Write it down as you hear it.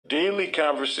Daily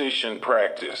conversation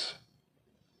practice.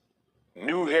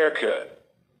 New haircut.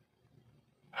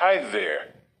 Hi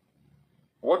there.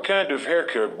 What kind of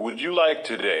haircut would you like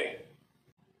today?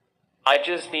 I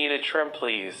just need a trim,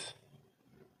 please.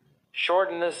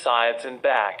 Shorten the sides and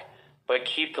back, but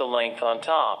keep the length on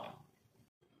top.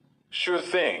 Sure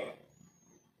thing.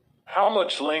 How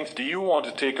much length do you want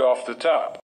to take off the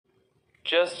top?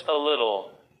 Just a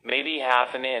little, maybe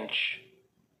half an inch.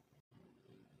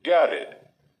 Got it.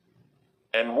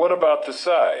 And what about the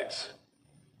sides?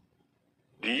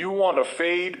 Do you want a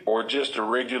fade or just a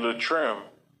regular trim?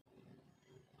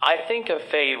 I think a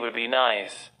fade would be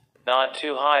nice. Not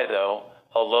too high though,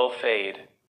 a low fade.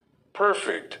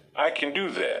 Perfect. I can do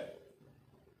that.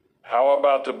 How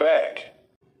about the back?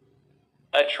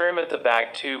 A trim at the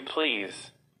back too,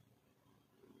 please.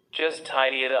 Just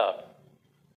tidy it up.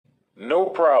 No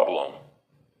problem.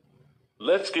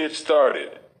 Let's get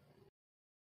started.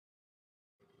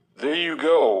 There you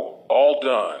go, all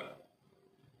done.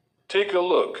 Take a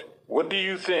look. What do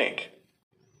you think?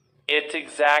 It's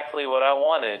exactly what I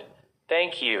wanted.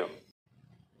 Thank you.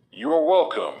 You're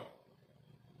welcome.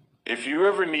 If you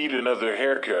ever need another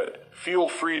haircut, feel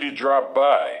free to drop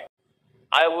by.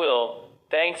 I will.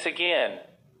 Thanks again.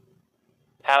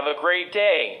 Have a great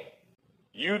day.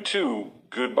 You too.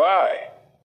 Goodbye.